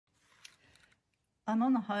I'm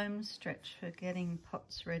on the home stretch for getting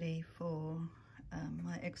pots ready for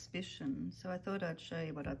my exhibition, so I thought I'd show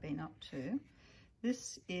you what I've been up to.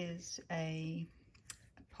 This is a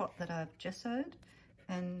pot that I've gessoed,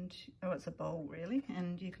 and it's a bowl really,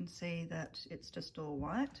 and you can see that it's just all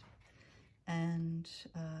white, and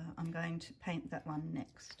I'm going to paint that one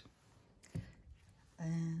next.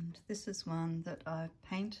 And this is one that I've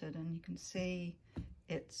painted, and you can see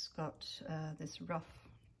it's got this rough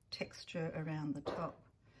texture around the top,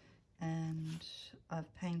 and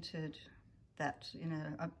I've painted that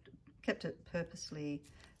I've kept it purposely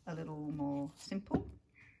a little more simple.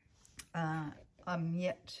 I'm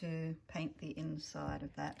yet to paint the inside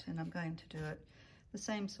of that, and I'm going to do it the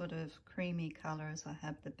same sort of creamy colour as I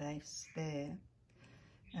have the base there.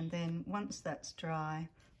 And then once that's dry,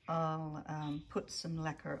 I'll put some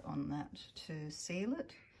lacquer on that to seal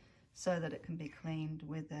it so that it can be cleaned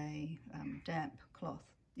with a damp cloth.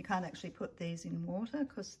 You can't actually put these in water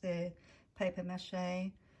because they're paper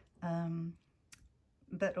mache,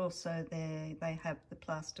 but also they have the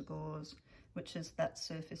plaster gauze, which is that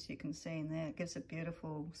surface you can see in there. It gives a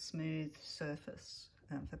beautiful smooth surface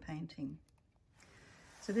for painting.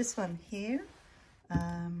 So this one here,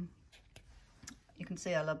 you can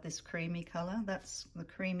see I love this creamy colour. That's the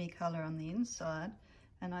creamy colour on the inside,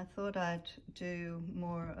 and I thought I'd do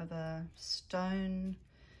more of a stone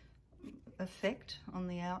effect on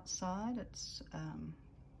the outside. It's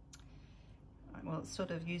well, it's sort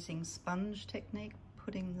of using sponge technique,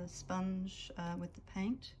 putting the sponge with the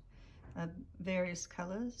paint, various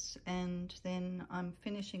colours, and then I'm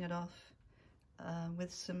finishing it off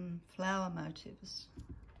with some flower motifs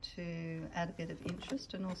to add a bit of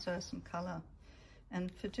interest and also some colour.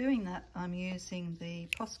 And for doing that, I'm using the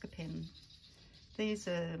Posca pen. These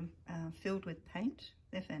are filled with paint.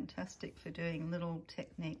 They're fantastic for doing little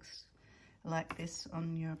techniques like this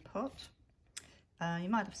on your pot. You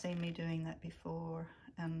might have seen me doing that before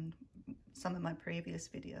and some of my previous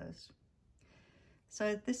videos.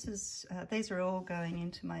 So this is these are all going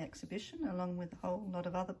into my exhibition along with a whole lot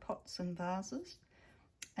of other pots and vases,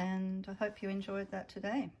 and I hope you enjoyed that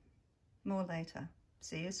today. More later.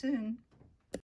 See you soon.